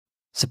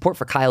Support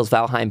for Kyle's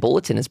Valheim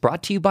Bulletin is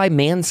brought to you by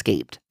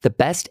Manscaped, the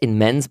best in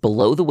men's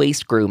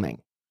below-the-waist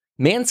grooming.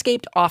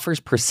 Manscaped offers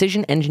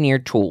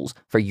precision-engineered tools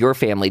for your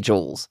family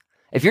jewels.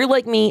 If you're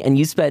like me and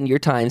you spend your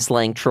time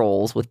slaying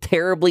trolls with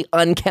terribly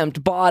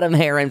unkempt bottom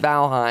hair in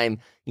Valheim,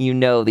 you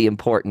know the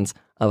importance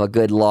of a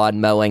good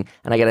lawn mowing.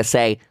 And I gotta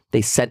say,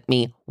 they sent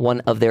me one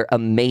of their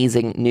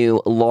amazing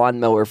new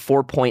Lawnmower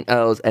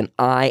 4.0s, and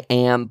I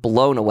am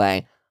blown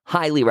away.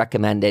 Highly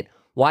recommend it.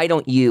 Why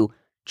don't you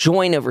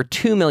join over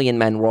 2 million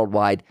men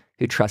worldwide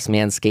who trust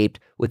Manscaped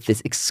with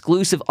this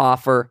exclusive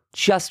offer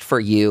just for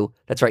you.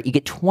 That's right, you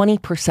get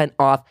 20%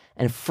 off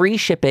and free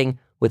shipping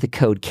with the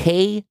code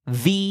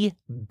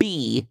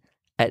KVB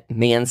at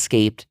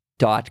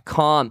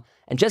manscaped.com.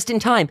 And just in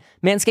time,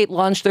 Manscaped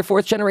launched their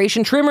 4th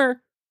generation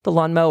trimmer, the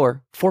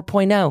Lawnmower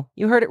 4.0.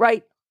 You heard it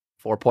right,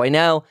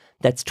 4.0.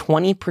 That's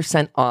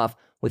 20% off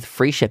with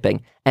free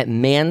shipping at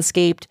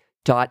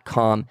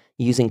manscaped.com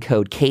using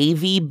code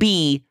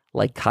KVB,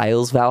 like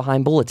Kyle's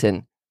Valheim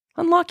Bulletin.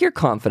 Unlock your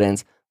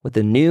confidence with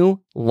the new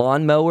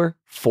Lawnmower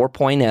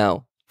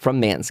 4.0 from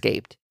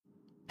Manscaped.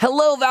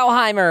 Hello,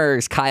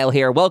 Valheimers! Kyle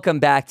here. Welcome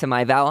back to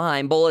my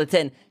Valheim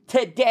Bulletin.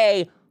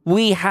 Today,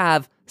 we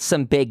have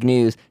some big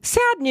news.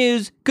 Sad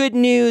news, good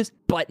news,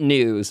 but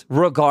news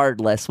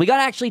regardless. We got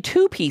actually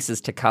 2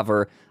 pieces to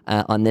cover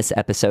on this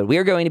episode. We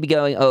are going to be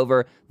going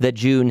over the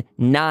June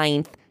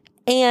 9th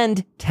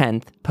and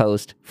 10th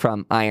post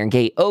from Iron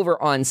Gate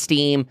over on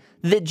Steam.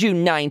 The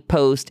June 9th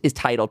post is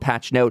titled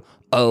Patch Note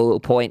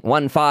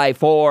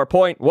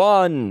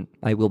 0.154.1.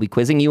 I will be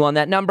quizzing you on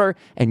that number,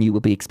 and you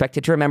will be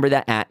expected to remember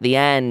that at the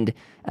end.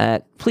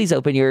 Please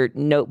open your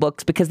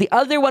notebooks, because the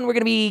other one we're going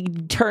to be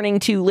turning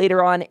to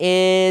later on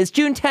is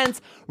June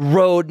 10th,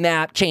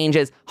 roadmap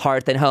changes,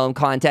 Hearth and Home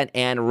content,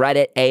 and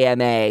Reddit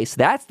AMA. So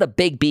that's the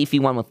big beefy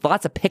one with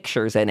lots of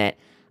pictures in it.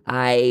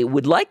 I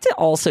would like to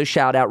also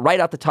shout out right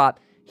off the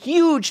top,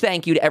 huge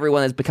thank you to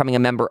everyone that's becoming a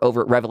member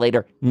over at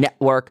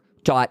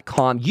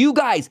RevelatorNetwork.com. You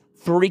guys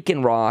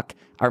freaking rock.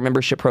 Our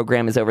membership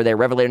program is over there,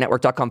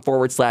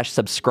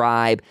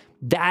 RevelatorNetwork.com/subscribe.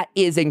 That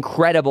is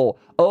incredible.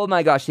 Oh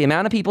my gosh, the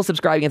amount of people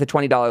subscribing at the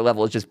 $20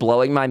 level is just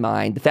blowing my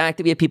mind. The fact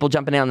that we have people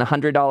jumping down the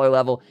 $100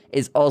 level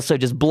is also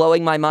just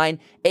blowing my mind.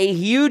 A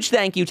huge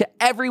thank you to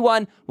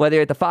everyone, whether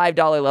at the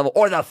 $5 level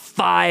or the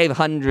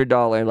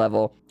 $500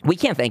 level. We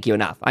can't thank you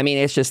enough. I mean,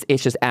 it's just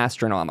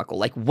astronomical.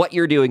 Like, what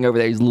you're doing over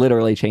there is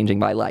literally changing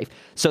my life.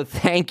 So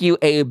thank you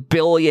a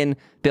billion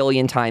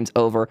times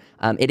over.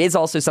 It is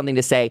also something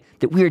to say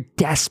that we're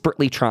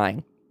desperately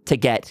trying to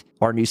get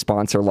our new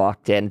sponsor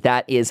locked in.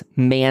 That is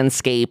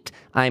Manscaped.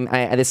 I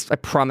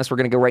promise we're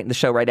going to go right in the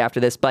show right after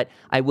this, but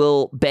I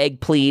will beg,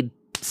 plead,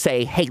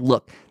 say, hey,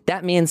 look,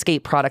 that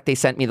Manscaped product they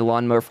sent me, the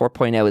Lawnmower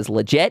 4.0, is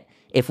legit.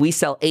 If we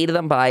sell 8 of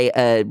them by,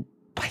 I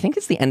think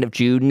it's the end of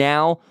June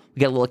now, we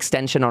get a little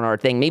extension on our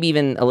thing, maybe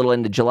even a little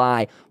into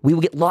July, we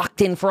will get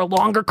locked in for a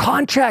longer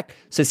contract.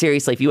 So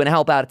seriously, if you want to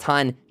help out a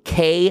ton,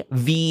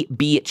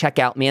 KVB at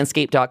checkout,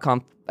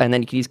 manscaped.com, and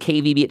then you can use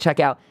KVB at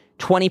checkout,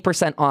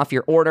 20% off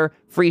your order,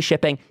 free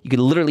shipping. You could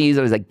literally use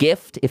it as a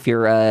gift if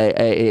you're,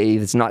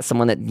 it's not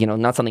someone that,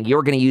 not something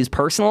you're going to use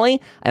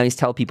personally. I always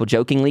tell people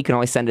jokingly, you can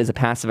always send it as a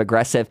passive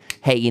aggressive,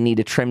 hey, you need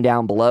to trim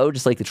down below,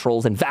 just like the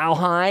trolls in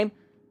Valheim.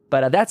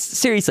 But that's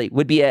seriously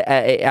would be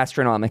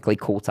astronomically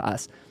cool to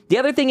us. The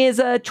other thing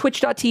is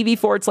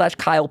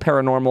twitch.tv/Kyle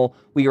Paranormal.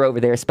 We are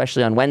over there,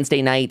 especially on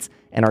Wednesday nights,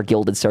 and our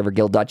gilded server,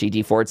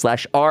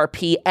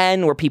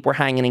 guild.gg/RPN, where people are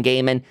hanging and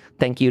gaming.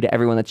 Thank you to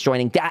everyone that's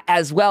joining that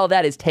as well.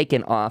 That is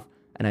taken off,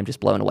 and I'm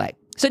just blown away.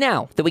 So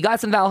now that we got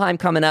some Valheim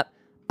coming up,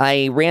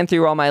 I ran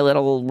through all my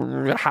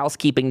little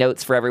housekeeping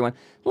notes for everyone.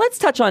 Let's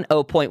touch on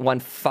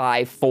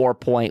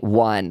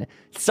 0.154.1.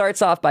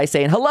 Starts off by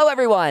saying, hello,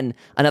 everyone.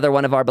 Another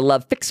one of our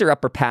beloved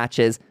fixer-upper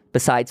patches.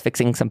 Besides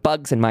fixing some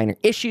bugs and minor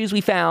issues,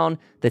 we found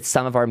that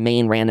some of our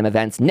main random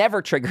events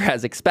never trigger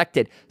as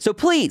expected. So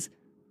please,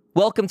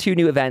 welcome 2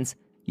 new events.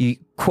 You,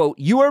 quote,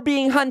 you are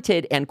being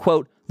hunted, and,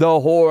 quote,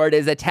 the Horde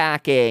is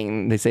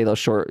attacking. They say they'll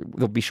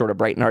be sure to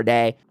brighten our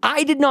day.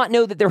 I did not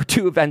know that there were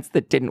 2 events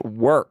that didn't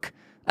work.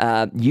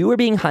 You are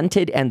being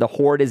hunted, and the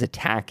Horde is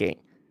attacking.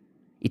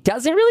 It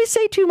doesn't really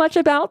say too much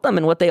about them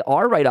and what they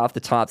are right off the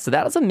top, so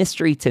that was a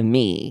mystery to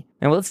me.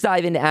 And let's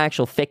dive into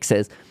actual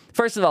fixes.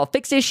 First of all,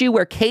 fixed issue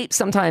where Cape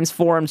sometimes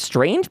formed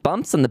strange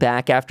bumps on the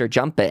back after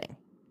jumping.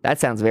 That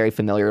sounds very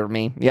familiar to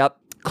me. Yep.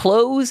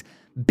 Close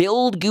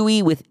build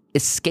GUI with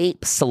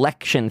escape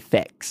selection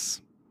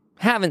fix.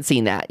 Haven't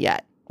seen that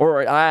yet.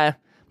 Or,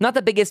 not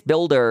the biggest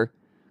builder.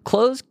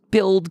 Close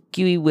build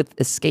GUI with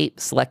escape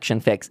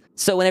selection fix.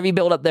 So whenever you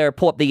build up there,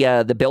 pull up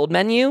the build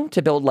menu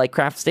to build like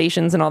craft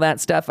stations and all that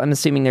stuff, I'm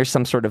assuming there's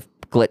some sort of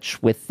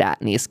glitch with that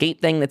and the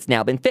escape thing that's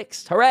now been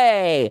fixed.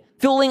 Hooray!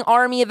 Fueling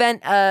army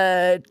event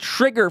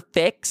trigger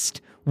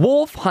fixed.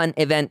 Wolf hunt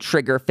event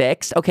trigger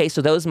fixed. Okay,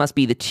 so those must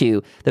be the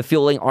 2. The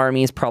fueling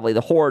army is probably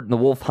the Horde, and the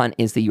wolf hunt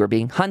is that you are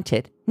being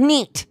hunted.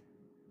 Neat!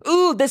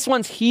 Ooh, this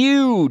one's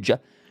huge!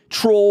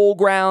 Troll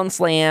ground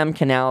slam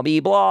can now be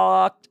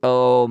blocked.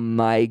 Oh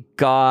my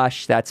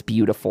gosh, that's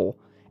beautiful.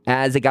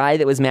 As a guy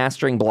that was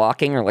mastering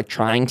blocking or like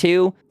trying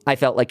to, I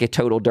felt like a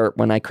total derp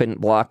when I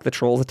couldn't block the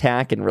troll's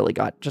attack and really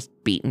got just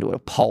beaten to a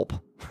pulp.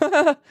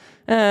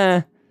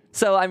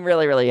 So I'm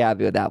really, really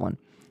happy with that one.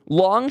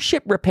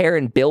 Longship repair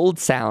and build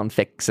sound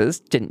fixes.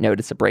 Didn't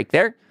notice a break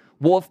there.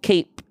 Wolf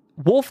Cape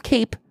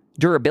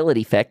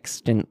durability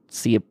fix. Didn't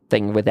see a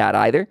thing with that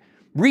either.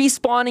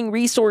 Respawning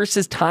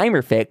resources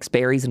timer fix.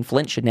 Berries and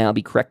flint should now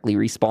be correctly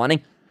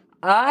respawning.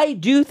 I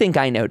do think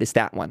I noticed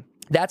that one.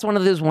 That's one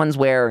of those ones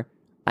where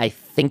I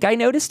think I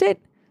noticed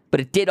it, but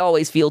it did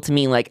always feel to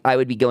me like I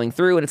would be going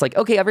through and it's like,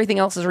 okay, everything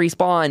else is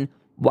respawn.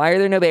 Why are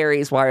there no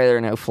berries? Why are there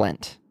no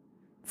flint?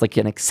 It's like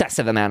an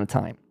excessive amount of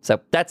time.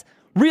 So that's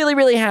really,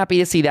 really happy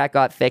to see that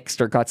got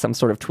fixed or got some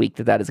sort of tweak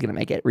that is going to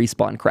make it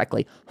respawn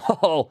correctly.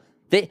 Oh,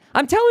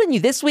 I'm telling you,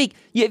 this week,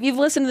 if you've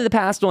listened to the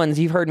past ones,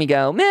 you've heard me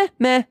go,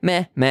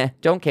 meh,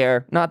 don't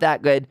care, not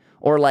that good,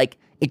 or like,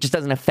 it just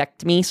doesn't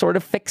affect me sort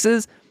of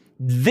fixes.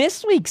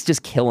 This week's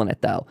just killing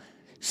it, though.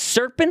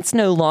 Serpents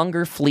no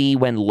longer flee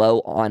when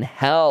low on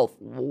health.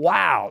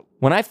 Wow.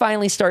 When I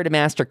finally started to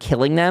master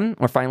killing them,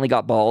 or finally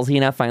got ballsy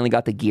enough, finally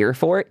got the gear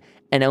for it,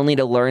 and only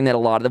to learn that a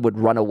lot of them would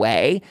run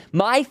away,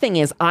 my thing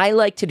is I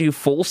like to do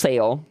full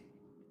sail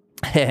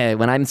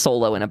when I'm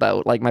solo in a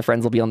boat. Like, my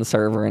friends will be on the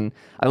server, and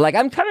I'm like,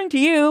 I'm coming to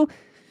you.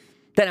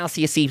 Then I'll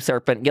see a sea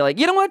serpent and be like,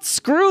 you know what?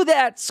 Screw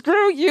that.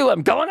 Screw you.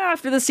 I'm going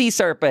after the sea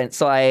serpent.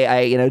 So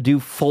I do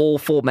full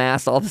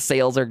mast. All the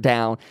sails are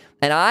down.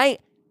 And I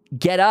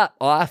get up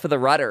off of the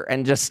rudder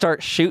and just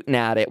start shooting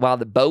at it while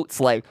the boat's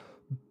like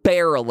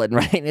barreling,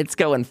 right? It's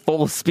going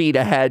full speed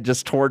ahead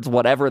just towards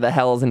whatever the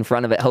hell is in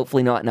front of it.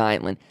 Hopefully not an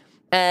island.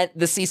 And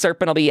the sea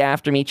serpent will be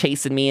after me,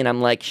 chasing me, and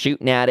I'm like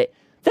shooting at it.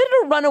 Then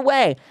it'll run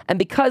away. And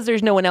because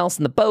there's no one else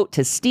in the boat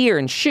to steer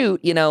and shoot,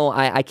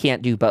 I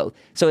can't do both.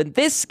 So in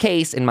this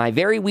case, in my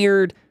very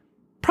weird,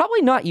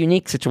 probably not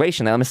unique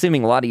situation, though, I'm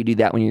assuming a lot of you do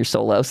that when you're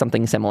solo,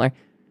 something similar.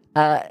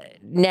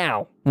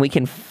 Now we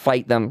can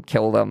fight them,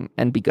 kill them,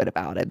 and be good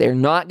about it. They're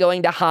not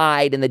going to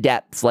hide in the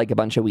depths like a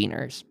bunch of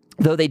wieners,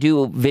 though they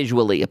do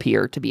visually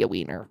appear to be a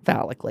wiener,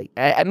 phallically.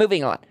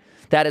 Moving on.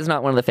 That is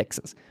not one of the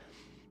fixes.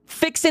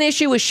 Fix an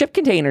issue with ship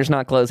containers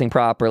not closing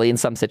properly in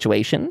some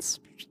situations.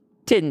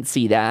 Didn't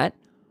see that.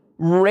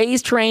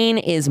 Raised terrain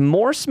is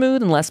more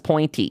smooth and less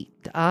pointy.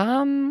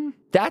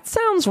 That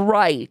sounds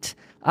right.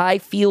 I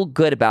feel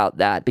good about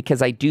that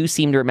because I do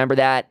seem to remember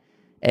that.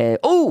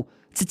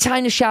 It's a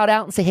time to shout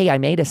out and say, hey, I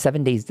made a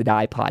 7 Days to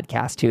Die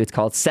podcast too. It's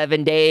called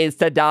 7 Days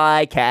to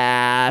Die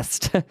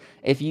Cast.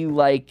 If you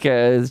like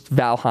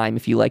Valheim,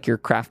 if you like your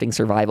crafting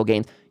survival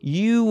games,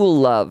 you will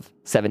love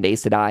 7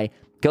 Days to Die.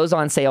 Goes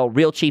on sale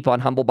real cheap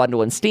on Humble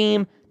Bundle and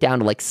Steam, down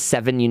to like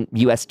 $7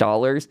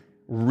 US.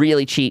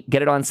 Really cheap.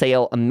 Get it on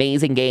sale.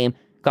 Amazing game.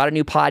 Got a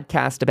new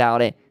podcast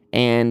about it.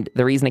 And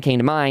the reason it came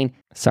to mind,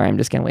 sorry, I'm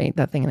just going to wait.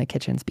 That thing in the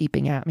kitchen's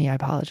beeping at me. I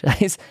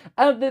apologize.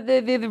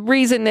 The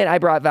reason that I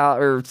brought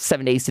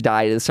 7 Days to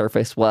Die to the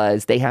surface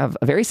was they have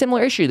a very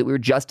similar issue that we were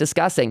just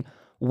discussing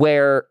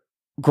where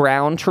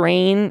ground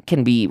terrain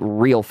can be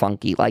real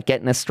funky. Like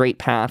getting a straight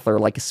path or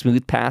like a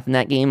smooth path in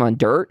that game on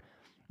dirt,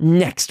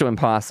 next to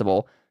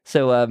impossible.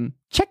 So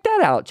check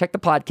that out. Check the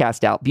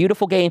podcast out.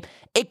 Beautiful game.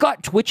 It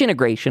got Twitch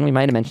integration. We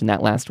might have mentioned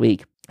that last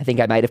week. I think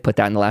I might have put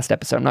that in the last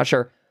episode. I'm not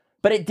sure.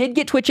 But it did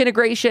get Twitch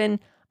integration.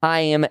 I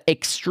am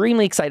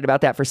extremely excited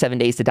about that for 7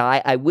 Days to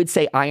Die. I would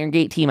say Iron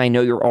Gate team, I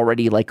know you're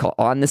already like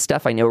on this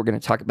stuff. I know we're going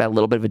to talk about a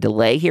little bit of a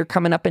delay here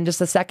coming up in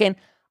just a second.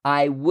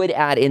 I would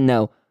add in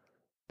though,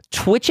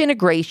 Twitch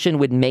integration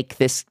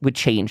would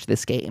change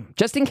this game.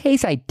 Just in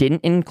case I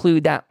didn't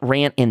include that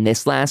rant in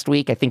this last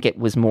week, I think it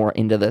was more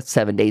into the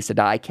 7 Days to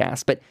Die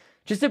cast, but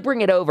just to bring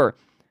it over.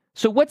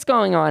 So what's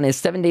going on is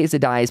 7 Days to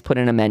Die is put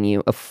in a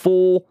menu, a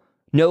full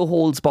no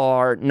holds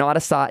bar, not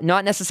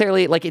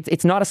necessarily like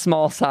it's not a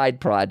small side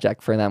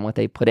project for them, what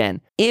they put in.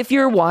 If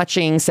you're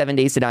watching 7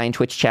 Days to Die in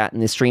Twitch chat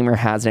and the streamer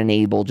has it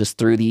enabled just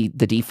through the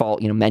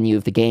default, menu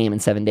of the game in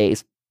 7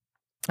 days,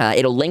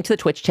 it'll link to the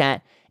Twitch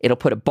chat. It'll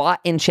put a bot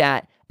in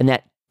chat, and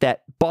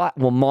that bot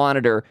will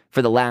monitor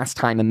for the last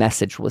time a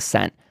message was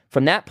sent.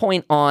 From that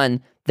point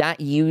on, that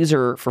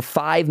user for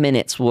 5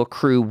 minutes will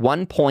accrue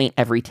 1 point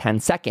every 10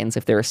 seconds.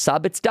 If they're a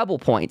sub, it's double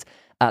points.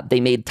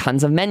 They made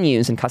tons of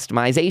menus and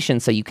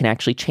customization so you can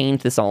actually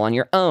change this all on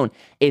your own.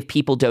 If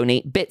people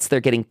donate bits, they're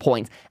getting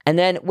points. And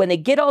then when they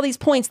get all these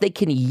points, they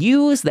can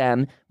use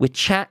them with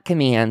chat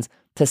commands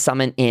to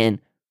summon in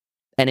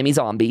enemy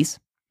zombies.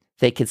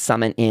 They could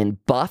summon in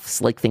buffs,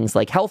 like things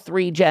like health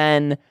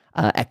regen,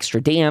 extra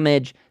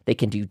damage. They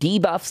can do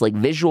debuffs, like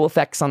visual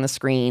effects on the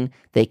screen.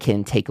 They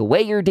can take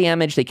away your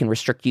damage. They can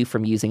restrict you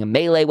from using a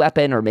melee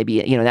weapon, or maybe,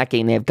 in that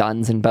game they have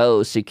guns and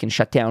bows, so you can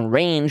shut down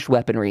ranged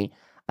weaponry.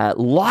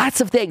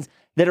 Lots of things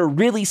that are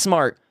really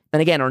smart,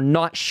 and again, are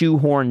not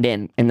shoehorned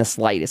in the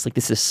slightest. Like,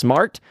 this is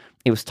smart.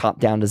 It was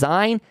top-down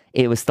design.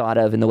 It was thought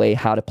of in the way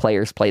how do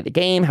players play the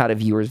game, how do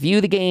viewers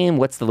view the game,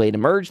 what's the way to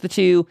merge the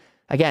two.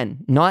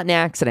 Again, not an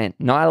accident,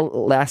 not a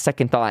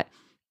last-second thought.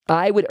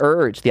 I would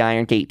urge the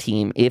Iron Gate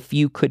team, if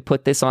you could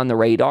put this on the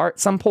radar at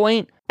some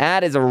point,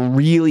 that is a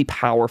really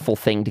powerful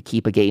thing to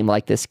keep a game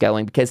like this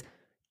going, because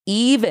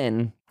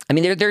even, I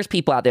mean, there's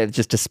people out there that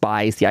just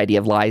despise the idea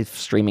of live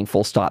streaming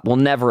full stop. Will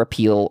never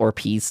appeal or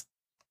appease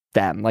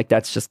them. Like,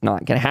 that's just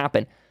not going to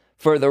happen.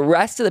 For the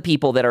rest of the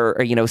people that are,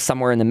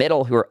 somewhere in the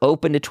middle who are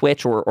open to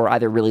Twitch or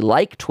either really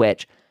like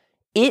Twitch,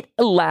 it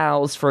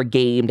allows for a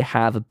game to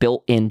have a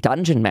built-in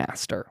dungeon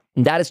master.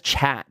 And that is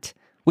chat,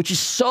 which is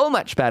so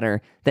much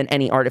better than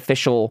any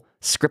artificial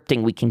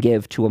scripting we can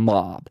give to a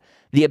mob.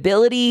 The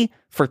ability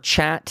for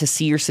chat to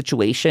see your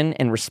situation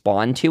and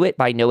respond to it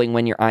by knowing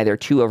when you're either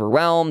too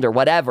overwhelmed or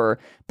whatever,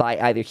 by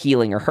either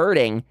healing or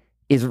hurting,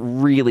 is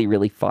really,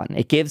 really fun.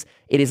 It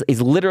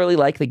is literally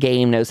like the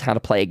game knows how to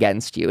play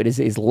against you. It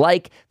is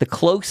like the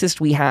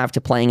closest we have to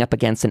playing up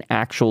against an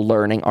actual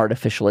learning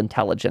artificial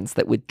intelligence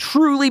that would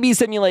truly be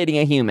simulating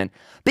a human,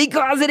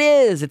 because it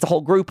is. It's a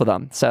whole group of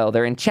them. So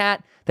they're in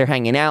chat, they're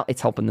hanging out,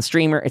 it's helping the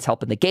streamer, it's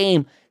helping the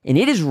game, and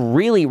it has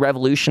really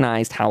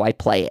revolutionized how I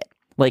play it.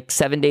 Like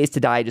 7 Days to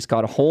Die just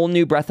got a whole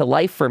new breath of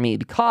life for me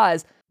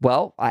because,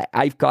 well,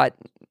 I've got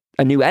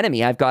a new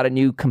enemy. I've got a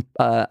new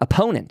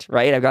opponent,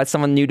 right? I've got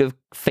someone new to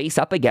face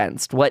up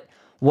against. What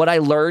I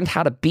learned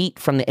how to beat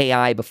from the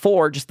AI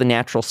before, just the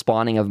natural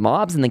spawning of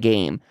mobs in the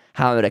game,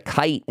 how to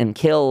kite and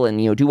kill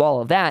and, do all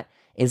of that,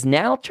 is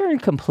now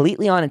turned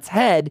completely on its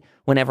head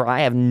whenever I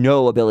have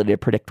no ability to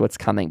predict what's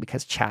coming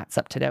because chat's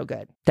up to no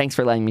good. Thanks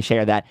for letting me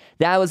share that.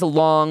 That was a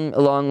long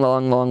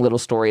little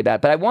story about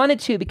it, but I wanted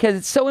to because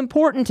it's so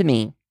important to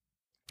me.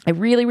 I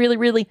really, really,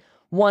 really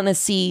want to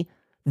see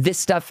this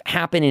stuff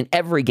happen in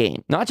every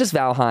game, not just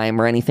Valheim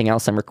or anything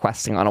else I'm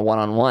requesting on a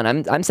one-on-one.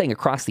 I'm saying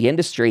across the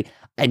industry,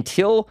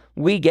 until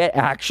we get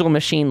actual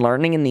machine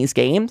learning in these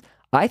games,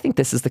 I think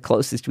this is the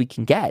closest we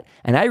can get.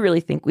 And I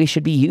really think we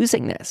should be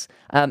using this.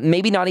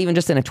 Maybe not even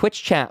just in a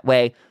Twitch chat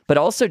way, but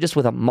also just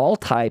with a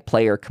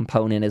multiplayer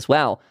component as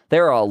well.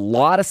 There are a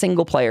lot of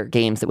single-player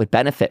games that would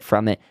benefit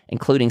from it,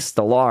 including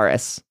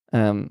Stellaris,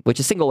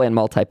 which is single and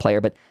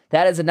multiplayer. But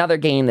that is another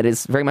game that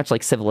is very much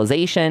like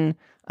Civilization.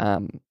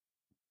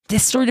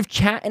 This sort of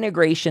chat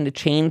integration to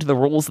change the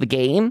rules of the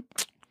game,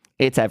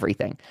 it's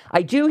everything.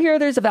 I do hear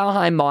there's a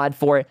Valheim mod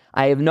for it.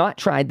 I have not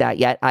tried that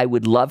yet. I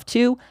would love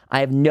to.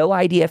 I have no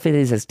idea if it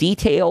is as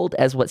detailed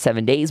as what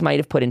 7 Days might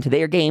have put into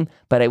their game,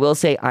 but I will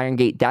say Iron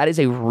Gate, that is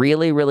a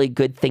really, really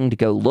good thing to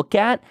go look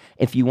at.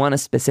 If you want a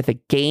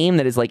specific game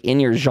that is like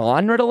in your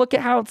genre to look at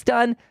how it's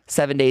done,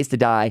 7 Days to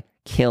Die,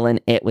 killing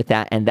it with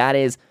that. And that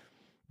is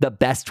the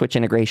best Twitch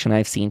integration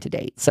I've seen to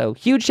date. So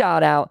huge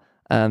shout out.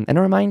 And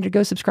a reminder to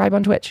go subscribe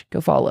on Twitch.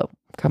 Go follow.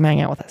 Come hang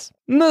out with us.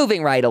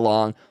 Moving right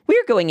along,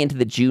 we're going into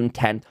the June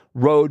 10th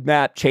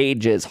roadmap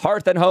changes,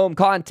 Hearth and Home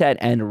content,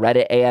 and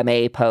Reddit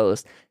AMA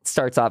post. It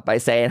starts off by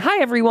saying,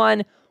 hi,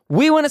 everyone.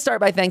 We want to start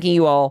by thanking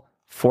you all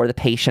for the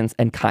patience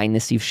and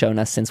kindness you've shown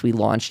us since we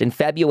launched in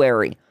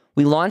February.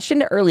 We launched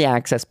into early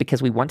access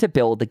because we want to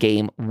build the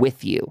game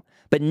with you.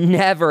 But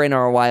never in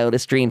our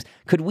wildest dreams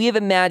could we have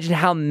imagined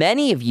how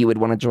many of you would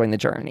want to join the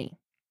journey.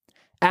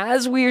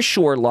 As we're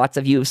sure lots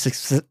of you have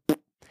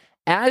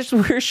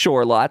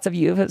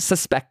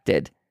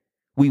suspected,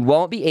 we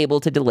won't be able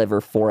to deliver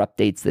 4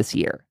 updates this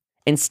year.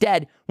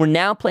 Instead, we're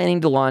now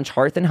planning to launch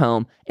Hearth and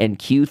Home in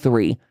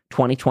Q3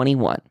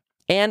 2021.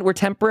 And we're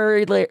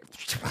temporarily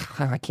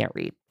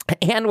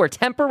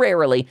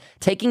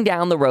taking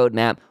down the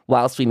roadmap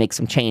whilst we make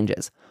some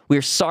changes.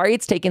 We're sorry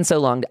it's taken so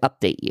long to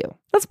update you.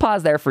 Let's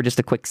pause there for just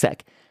a quick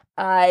sec.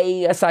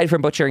 Aside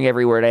from butchering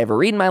every word I ever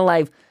read in my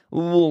life,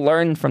 we'll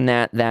learn from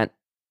that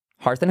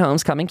Hearth and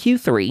Home's coming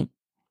Q3.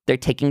 They're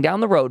taking down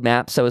the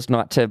roadmap so as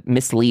not to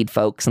mislead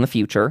folks in the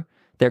future.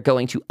 They're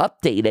going to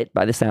update it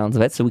by the sounds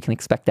of it, so we can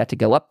expect that to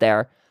go up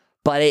there.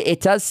 But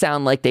it does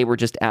sound like they were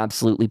just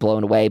absolutely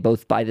blown away,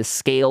 both by the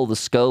scale, the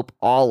scope,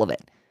 all of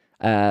it.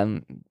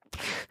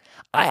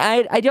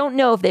 I don't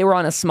know if they were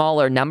on a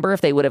smaller number,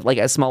 if they would have, like,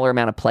 a smaller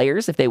amount of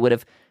players, if they would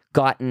have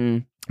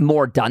gotten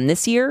more done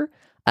this year.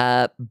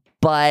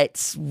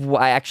 But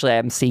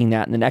I'm seeing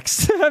that in the next,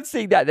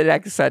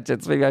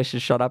 sentence. Maybe I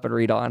should shut up and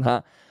read on,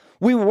 huh?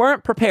 We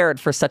weren't prepared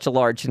for such a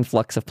large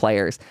influx of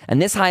players, and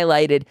this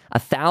highlighted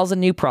 1,000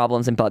 new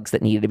problems and bugs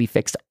that needed to be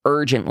fixed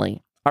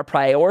urgently. Our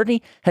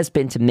priority has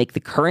been to make the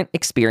current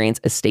experience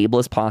as stable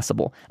as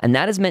possible, and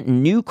that has meant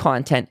new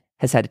content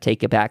has had to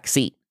take a back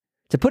seat.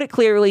 To put it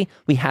clearly,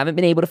 we haven't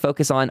been able to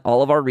focus on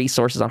all of our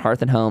resources on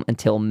Hearth and Home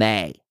until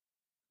May.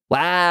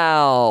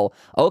 Wow.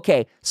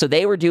 Okay, so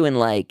they were doing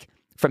like,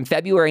 from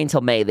February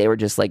until May, they were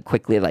just like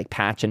quickly like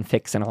patch and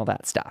fix and all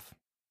that stuff.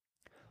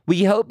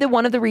 We hope that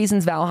one of the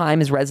reasons Valheim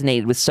has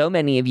resonated with so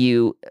many of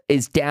you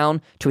is down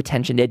to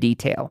attention to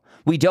detail.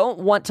 We don't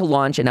want to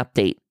launch an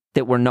update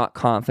that we're not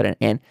confident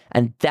in,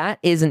 and that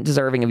isn't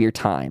deserving of your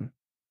time.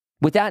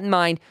 With that in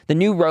mind, the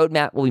new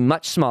roadmap will be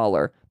much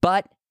smaller,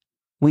 but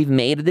we've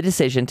made the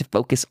decision to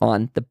focus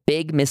on the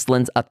big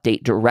Mistlands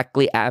update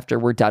directly after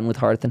we're done with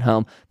Hearth and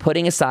Home,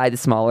 putting aside the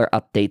smaller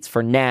updates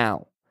for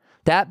now.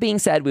 That being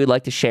said, we would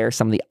like to share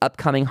some of the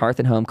upcoming Hearth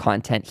and Home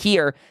content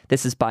here.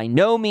 This is by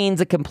no means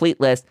a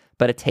complete list,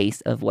 but a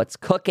taste of what's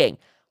cooking.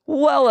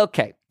 Well,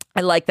 okay.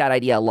 I like that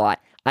idea a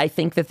lot. I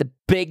think that the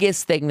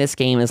biggest thing this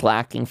game is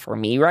lacking for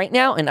me right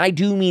now, and I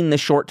do mean the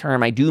short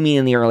term, I do mean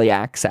in the early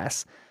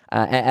access.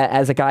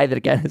 As a guy that,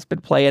 again, has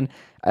been playing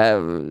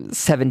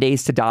 7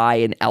 Days to Die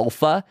in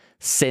alpha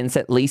since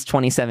at least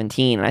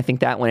 2017, and I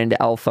think that went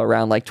into alpha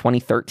around like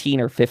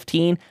 2013 or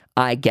 15,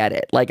 I get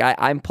it. Like,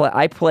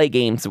 I play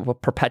games that will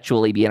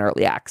perpetually be in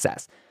early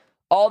access.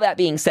 All that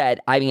being said,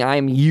 I mean,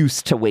 I'm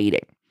used to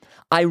waiting.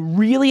 I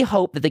really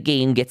hope that the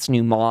game gets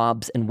new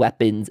mobs and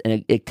weapons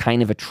and a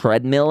kind of a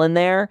treadmill in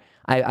there.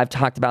 I've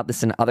talked about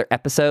this in other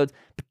episodes,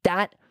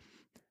 but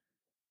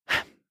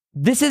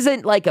this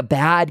isn't like a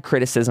bad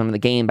criticism of the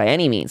game by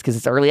any means, because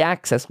it's early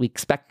access. We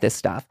expect this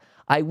stuff.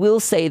 I will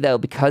say, though,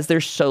 because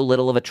there's so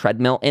little of a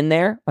treadmill in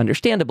there,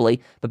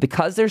 understandably, but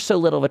because there's so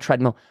little of a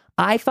treadmill,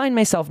 I find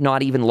myself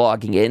not even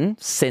logging in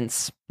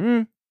since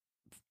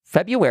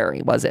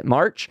February, was it?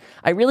 March?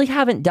 I really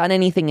haven't done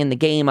anything in the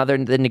game other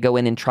than to go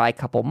in and try a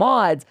couple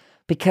mods,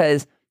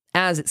 because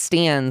as it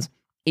stands,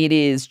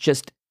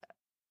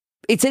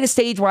 it's in a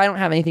stage where I don't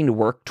have anything to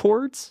work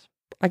towards.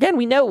 Again,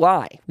 we know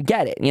why. We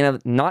get it. You know,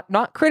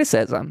 not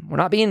criticism. We're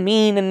not being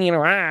mean and,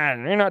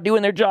 they're not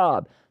doing their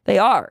job. They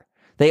are.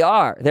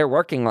 They're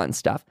working on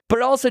stuff. But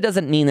it also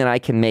doesn't mean that I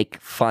can make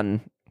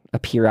fun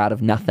appear out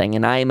of nothing.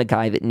 And I am a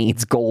guy that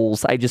needs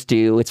goals. I just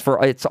do.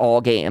 It's all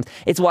games.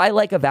 It's why I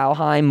like a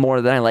Valheim more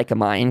than I like a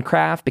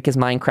Minecraft, because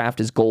Minecraft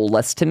is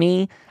goalless to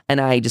me,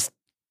 and I just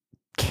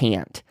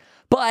can't.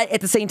 But at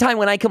the same time,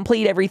 when I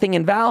complete everything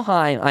in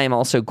Valheim, I am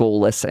also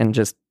goalless and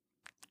just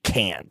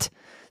can't.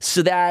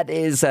 So that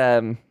is,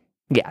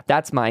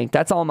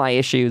 that's all my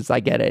issues. I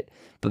get it.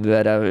 But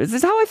this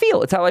is how I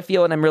feel. It's how I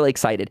feel, and I'm really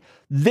excited.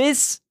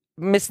 This,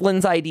 Miss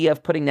Lynn's idea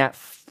of putting that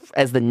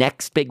as the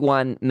next big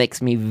one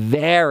makes me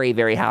very,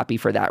 very happy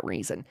for that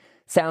reason.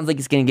 Sounds like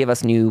it's going to give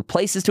us new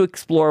places to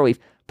explore.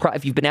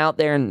 If you've been out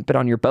there and been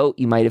on your boat,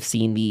 you might have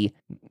seen you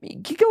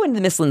go into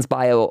the Miss Lynn's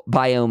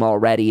biome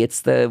already.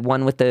 It's the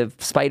one with the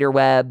spider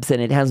webs,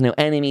 and it has no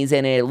enemies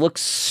in it. It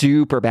looks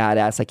super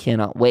badass. I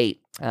cannot wait.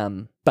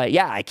 But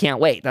yeah, I can't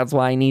wait. That's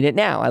why I need it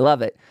now. I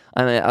love it.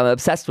 I'm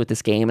obsessed with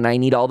this game, and I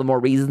need all the more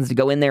reasons to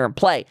go in there and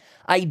play.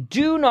 I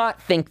do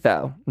not think,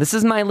 though, this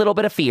is my little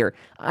bit of fear.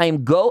 I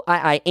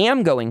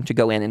am going to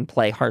go in and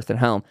play Hearth and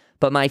Home,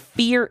 but my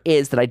fear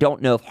is that I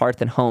don't know if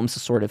Hearth and Home's the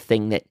sort of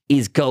thing that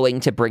is going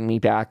to bring me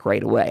back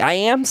right away. I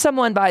am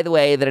someone, by the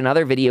way, that in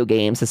other video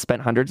games has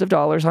spent hundreds of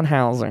dollars on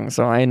housing,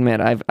 so I admit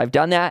I've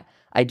done that.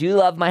 I do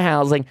love my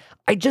housing.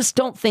 I just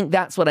don't think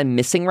that's what I'm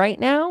missing right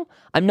now.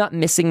 I'm not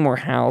missing more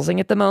housing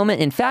at the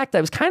moment. In fact,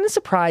 I was kind of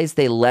surprised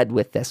they led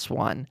with this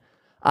one.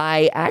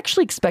 I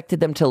actually expected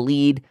them to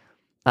lead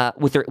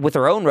with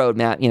their own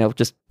roadmap,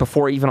 just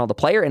before even all the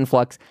player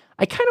influx.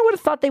 I kind of would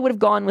have thought they would have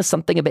gone with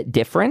something a bit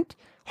different.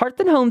 Hearth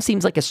and Home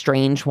seems like a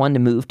strange one to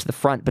move to the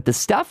front, but the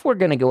stuff we're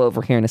going to go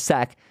over here in a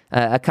sec,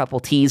 a couple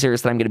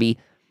teasers that I'm going to be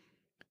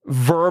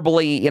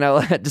verbally,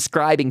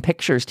 describing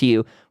pictures to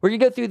you. We're going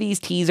to go through these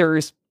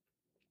teasers,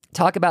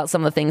 talk about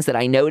some of the things that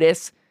I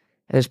notice.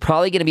 There's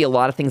probably going to be a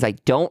lot of things I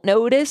don't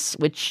notice,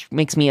 which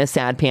makes me a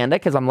sad panda,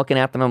 because I'm looking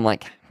at them, I'm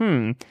like,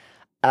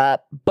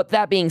 But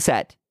that being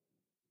said,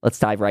 let's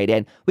dive right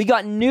in. We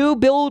got new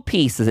build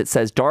pieces. It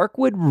says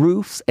Darkwood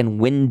roofs and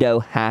window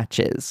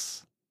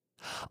hatches.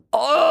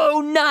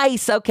 Oh,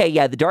 nice. Okay,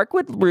 yeah, the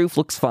Darkwood roof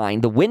looks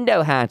fine. The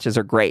window hatches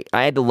are great.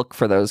 I had to look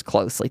for those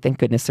closely. Thank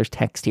goodness there's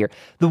text here.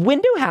 The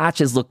window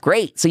hatches look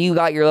great. So you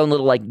got your own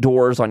little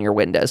doors on your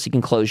windows, so you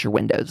can close your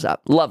windows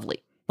up.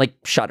 Lovely. Like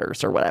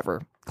shutters or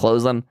whatever.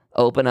 Close them,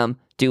 open them,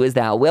 do as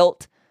thou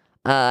wilt.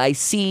 I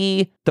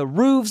see the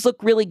roofs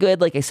look really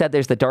good. Like I said,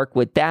 there's the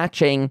Darkwood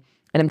thatching.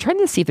 And I'm trying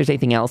to see if there's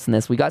anything else in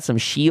this. We got some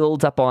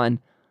shields up on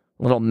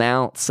little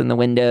mounts in the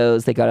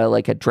windows. They got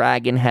a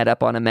dragon head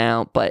up on a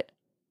mount, but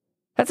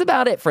that's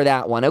about it for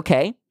that one.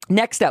 Okay.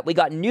 Next up, we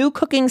got new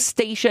cooking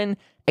station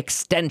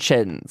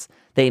extensions.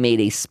 They made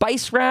a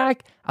spice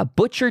rack, a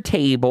butcher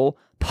table,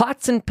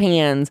 pots and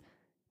pans.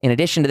 In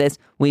addition to this,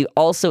 we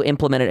also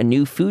implemented a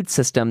new food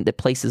system that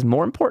places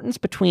more importance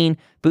between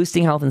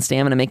boosting health and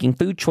stamina, making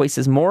food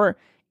choices more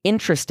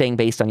interesting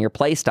based on your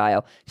play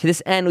style. To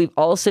this end, we've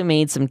also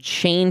made some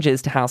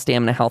changes to how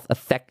stamina health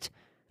affect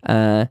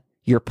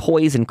your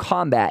poise in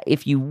combat.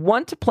 If you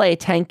want to play a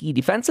tanky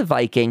defensive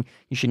Viking,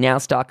 you should now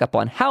stock up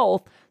on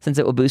health, since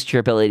it will boost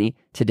your ability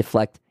to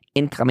deflect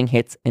incoming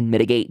hits and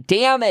mitigate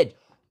damage.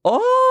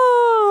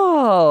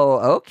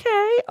 Oh,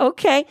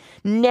 okay.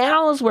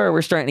 Now is where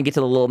we're starting to get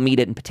to the little meat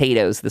and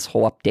potatoes, this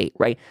whole update,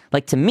 right?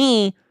 Like, to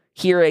me,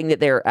 hearing that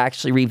they're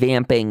actually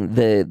revamping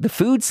the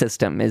food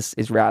system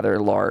is rather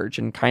large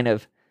and kind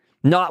of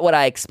not what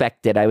I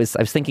expected. I was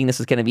thinking this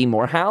was going to be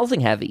more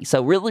housing heavy.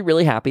 So really,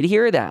 really happy to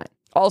hear that.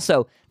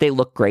 Also, they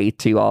look great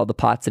too, all the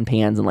pots and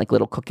pans and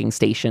little cooking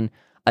station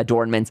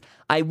adornments.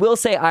 I will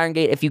say, Iron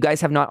Gate, if you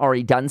guys have not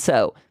already done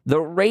so, the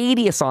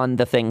radius on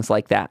the things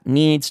like that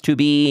needs to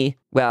be,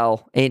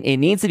 it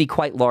needs to be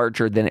quite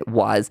larger than it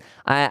was.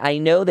 I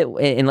know that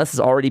unless it's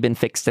already been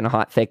fixed in a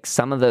hot fix,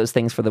 some of those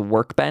things for the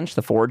workbench,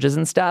 the forges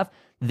and stuff,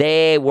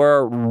 they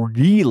were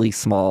really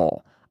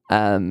small.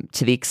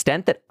 to the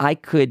extent that I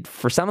could,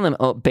 for some of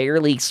them,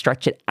 barely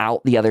stretch it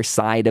out the other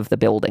side of the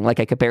building. Like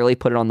I could barely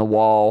put it on the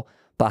wall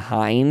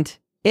behind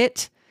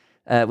it,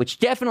 which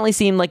definitely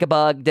seemed like a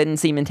bug, didn't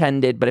seem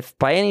intended. But if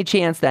by any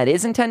chance that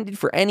is intended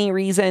for any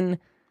reason,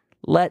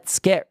 let's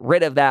get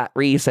rid of that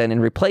reason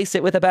and replace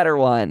it with a better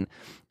one,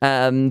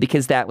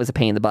 because that was a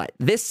pain in the butt.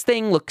 This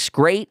thing looks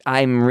great.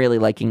 I'm really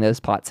liking those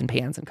pots and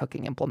pans and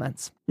cooking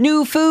implements.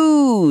 New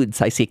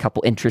foods. I see a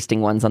couple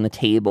interesting ones on the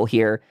table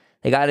here.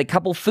 They got a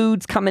couple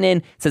foods coming in.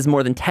 It says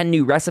more than 10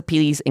 new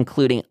recipes,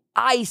 including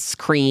ice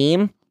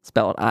cream.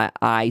 Spelled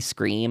ice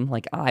cream,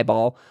 like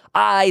eyeball.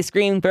 Ice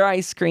cream for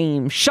ice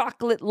cream.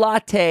 Chocolate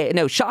latte.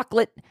 No,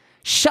 chocolate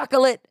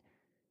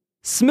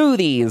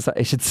smoothies,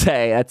 I should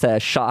say. That's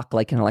a shock,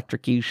 like an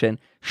electrocution.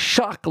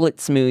 Chocolate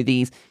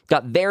smoothies.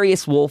 Got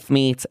various wolf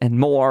meats and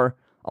more.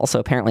 Also,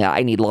 apparently,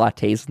 I need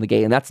lattes in the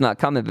game. That's not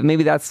coming, but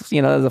maybe that's,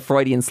 there's a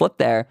Freudian slip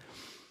there.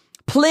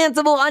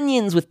 Plantable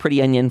onions with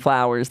pretty onion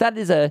flowers.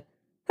 That's a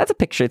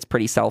picture. It's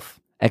pretty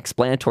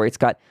self-explanatory. It's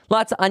got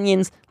lots of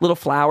onions, little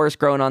flowers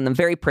growing on them.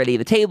 Very pretty.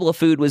 The table of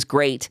food was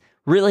great.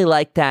 Really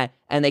like that.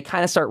 And they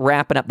kind of start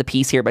wrapping up the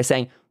piece here by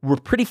saying, we're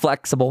pretty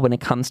flexible when it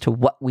comes to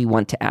what we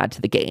want to add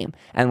to the game.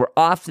 And we're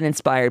often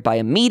inspired by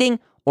a meeting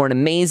or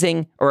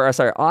an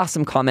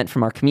awesome comment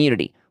from our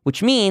community,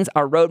 which means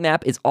our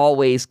roadmap is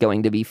always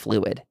going to be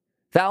fluid.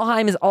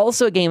 Valheim is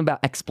also a game about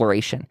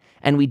exploration,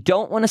 and we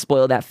don't want to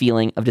spoil that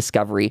feeling of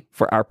discovery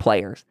for our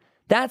players.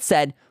 That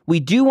said, we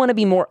do want to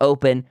be more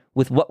open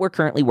with what we're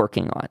currently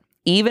working on,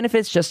 even if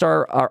it's just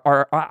our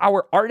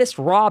artist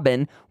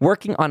Robin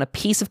working on a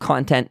piece of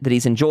content that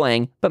he's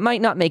enjoying, but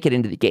might not make it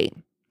into the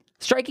game.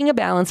 Striking a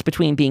balance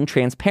between being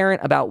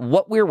transparent about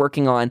what we're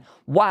working on,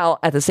 while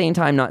at the same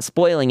time not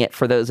spoiling it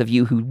for those of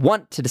you who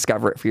want to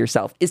discover it for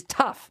yourself, is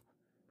tough.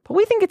 But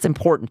we think it's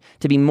important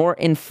to be more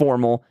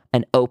informal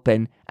and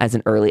open as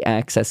an early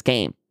access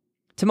game.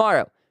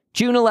 Tomorrow,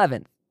 June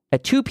 11th,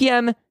 at 2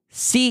 p.m.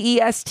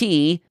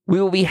 CEST,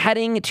 we will be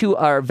heading to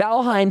our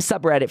Valheim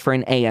subreddit for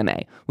an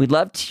AMA. We'd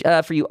love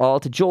for you all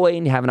to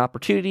join, to have an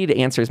opportunity to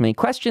answer as many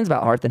questions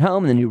about Hearth and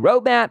Home and the new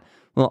roadmap.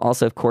 We'll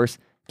also, of course,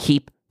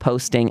 keep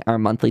posting our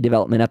monthly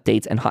development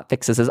updates and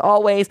hotfixes as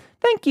always.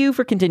 Thank you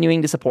for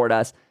continuing to support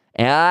us.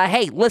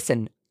 Hey,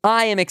 listen,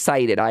 I am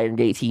excited, Iron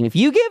Gate team. If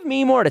you give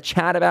me more to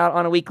chat about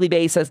on a weekly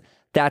basis,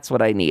 that's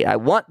what I need. I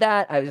want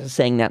that. I was just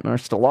saying that in our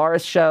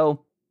Stellaris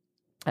show.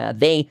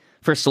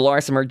 For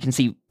Stellaris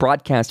Emergency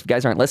Broadcast, if you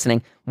guys aren't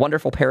listening,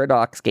 wonderful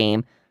Paradox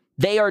game.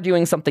 They are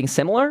doing something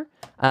similar.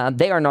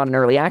 They are not an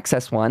early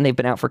access one. They've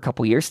been out for a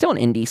couple years, still an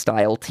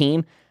indie-style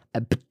team.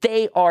 But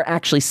they are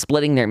actually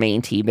splitting their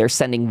main team. They're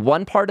sending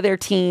one part of their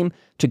team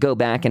to go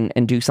back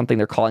and do something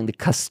they're calling the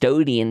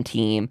custodian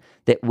team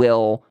that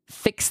will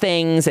fix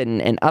things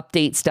and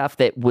update stuff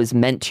that was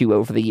meant to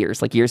over the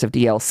years, like years of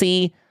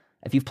DLC.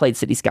 If you've played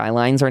City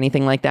Skylines or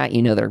anything like that,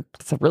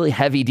 it's a really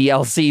heavy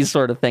DLC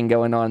sort of thing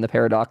going on in the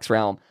Paradox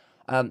realm.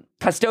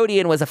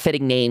 Custodian was a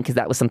fitting name because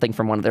that was something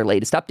from one of their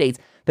latest updates.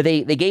 But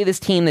they gave this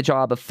team the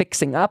job of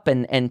fixing up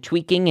and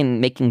tweaking and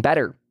making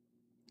better.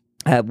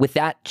 With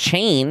that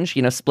change,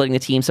 splitting the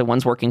team so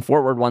one's working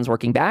forward, one's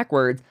working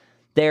backwards,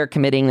 they're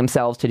committing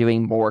themselves to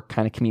doing more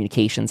kind of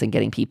communications and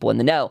getting people in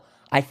the know.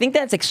 I think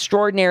that's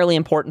extraordinarily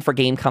important for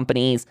game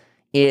companies.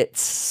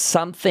 It's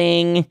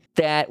something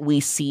that we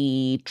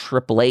see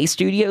AAA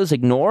studios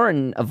ignore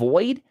and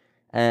avoid.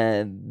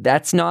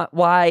 That's not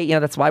why,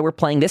 that's why we're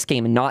playing this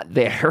game and not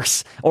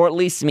theirs, or at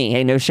least me.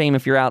 Hey, no shame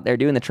if you're out there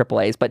doing the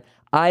AAAs, but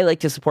I like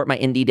to support my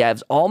indie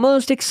devs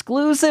almost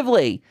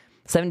exclusively.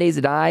 7 Days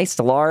to Die,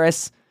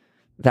 Stellaris,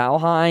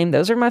 Valheim,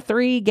 those are my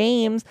 3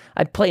 games.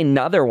 I'd play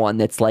another one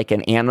that's like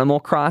an Animal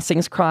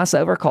Crossings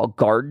crossover called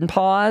Garden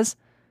Paws.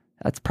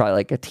 That's probably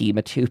like a team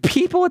of 2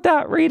 people at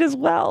that rate as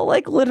well.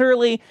 Like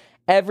literally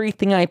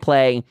everything I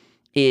play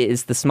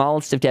is the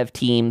smallest of dev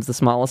teams, the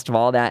smallest of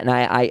all that, and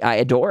I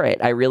adore it.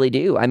 I really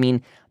do. I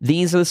mean,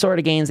 these are the sort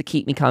of games that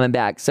keep me coming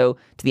back. So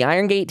to the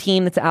Iron Gate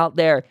team that's out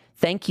there,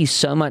 thank you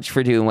so much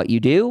for doing what you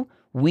do.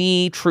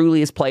 We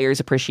truly, as players,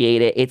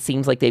 appreciate it. It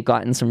seems like they've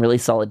gotten some really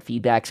solid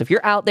feedback. So if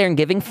you're out there and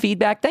giving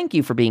feedback, thank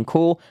you for being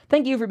cool.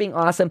 Thank you for being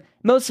awesome.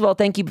 Most of all,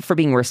 thank you for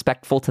being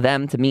respectful to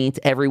them, to me,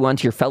 to everyone,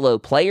 to your fellow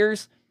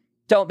players.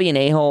 Don't be an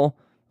a-hole.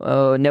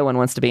 Oh, no one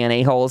wants to be an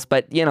a-holes,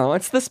 but,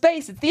 it's the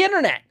space. It's the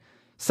internet.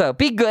 So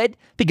be good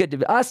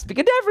to us, be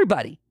good to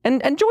everybody,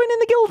 and join in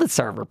the Gilded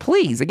server,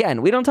 please.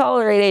 Again, we don't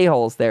tolerate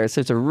a-holes there,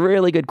 so it's a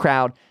really good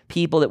crowd.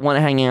 People that want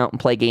to hang out and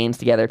play games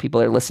together, people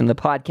that are listening to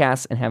the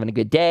podcast and having a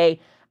good day.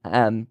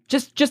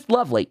 Just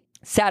lovely.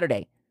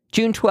 Saturday,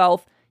 June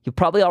 12th. You'll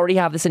probably already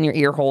have this in your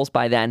ear holes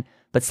by then,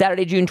 but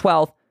Saturday, June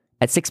 12th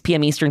at 6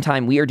 p.m. Eastern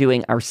time, we are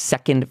doing our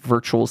second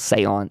virtual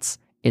seance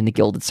in the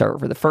Gilded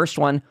server. The first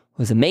one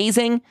was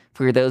amazing.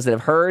 For those that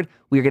have heard,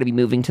 we are going to be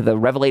moving to the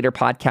Revelator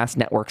Podcast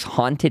Network's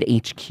Haunted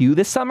HQ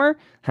this summer,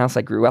 house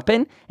I grew up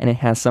in, and it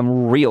has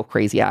some real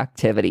crazy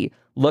activity.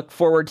 Look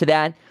forward to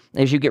that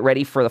as you get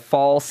ready for the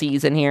fall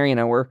season here.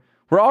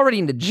 We're already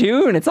into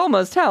June. It's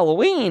almost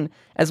Halloween.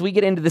 As we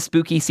get into the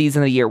spooky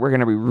season of the year, we're going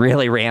to be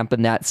really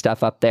ramping that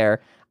stuff up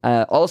there.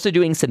 Also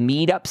doing some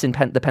meetups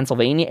in the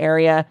Pennsylvania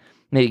area,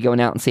 maybe going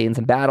out and seeing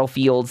some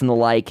battlefields and the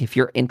like. If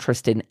you're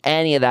interested in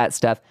any of that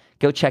stuff,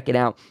 go check it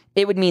out.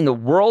 It would mean the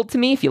world to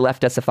me if you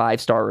left us a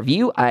 5-star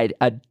review. I'd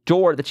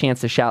adore the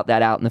chance to shout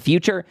that out in the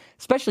future,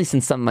 especially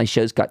since some of my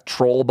shows got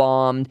troll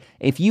bombed.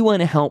 If you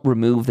want to help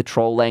remove the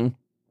trolling,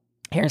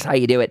 here's how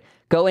you do it.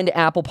 Go into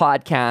Apple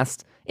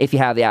Podcasts if you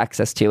have the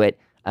access to it.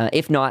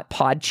 If not,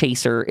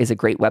 Podchaser is a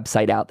great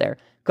website out there.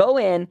 Go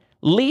in,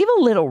 leave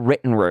a little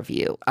written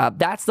review.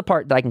 That's the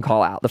part that I can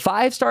call out. The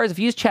 5 stars, if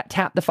you just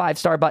tap the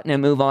 5-star button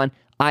and move on,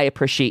 I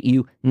appreciate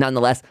you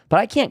nonetheless. But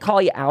I can't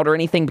call you out or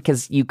anything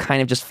because you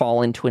kind of just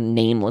fall into a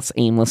nameless,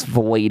 aimless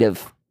void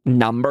of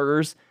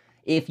numbers.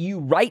 If you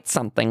write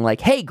something like,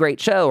 hey, great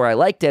show, or I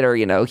liked it, or,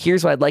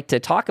 here's what I'd like to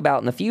talk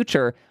about in the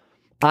future,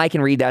 I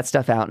can read that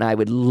stuff out, and I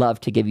would love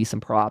to give you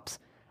some props.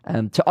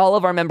 To all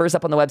of our members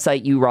up on the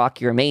website, you rock,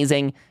 you're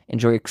amazing.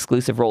 Enjoy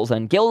exclusive roles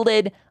on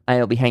Gilded.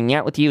 I'll be hanging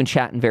out with you and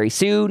chatting very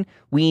soon.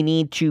 We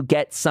need to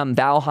get some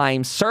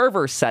Valheim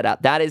servers set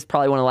up. That is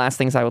probably one of the last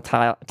things I will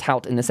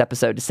tout in this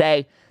episode to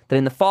say, that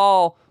in the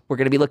fall, we're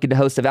going to be looking to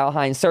host a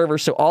Valheim server.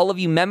 So all of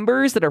you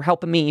members that are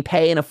helping me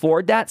pay and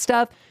afford that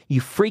stuff, you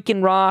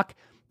freaking rock.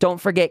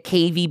 Don't forget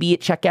KVB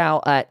at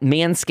checkout at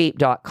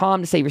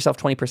manscaped.com to save yourself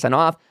 20%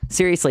 off.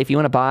 Seriously, if you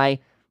want to buy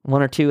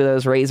 1 or 2 of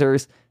those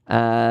razors,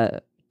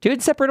 do it in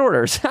separate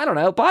orders. I don't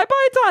know. Buy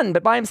a ton,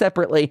 but buy them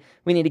separately.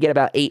 We need to get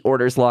about 8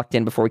 orders locked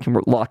in before we can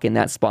lock in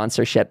that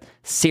sponsorship.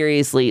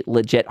 Seriously,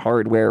 legit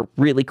hardware.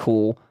 Really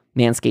cool.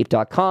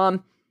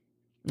 Manscaped.com.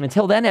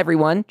 Until then,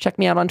 everyone, check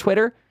me out on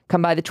Twitter.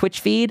 Come by the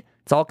Twitch feed.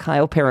 It's all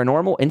Kyle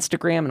Paranormal,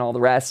 Instagram, and all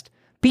the rest.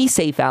 Be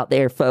safe out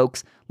there,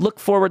 folks. Look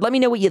forward. Let me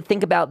know what you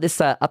think about this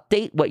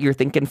update, what you're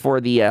thinking for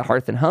the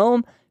Hearth and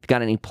Home. If you've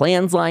got any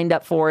plans lined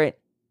up for it,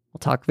 we'll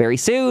talk very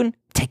soon.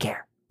 Take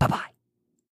care. Bye-bye.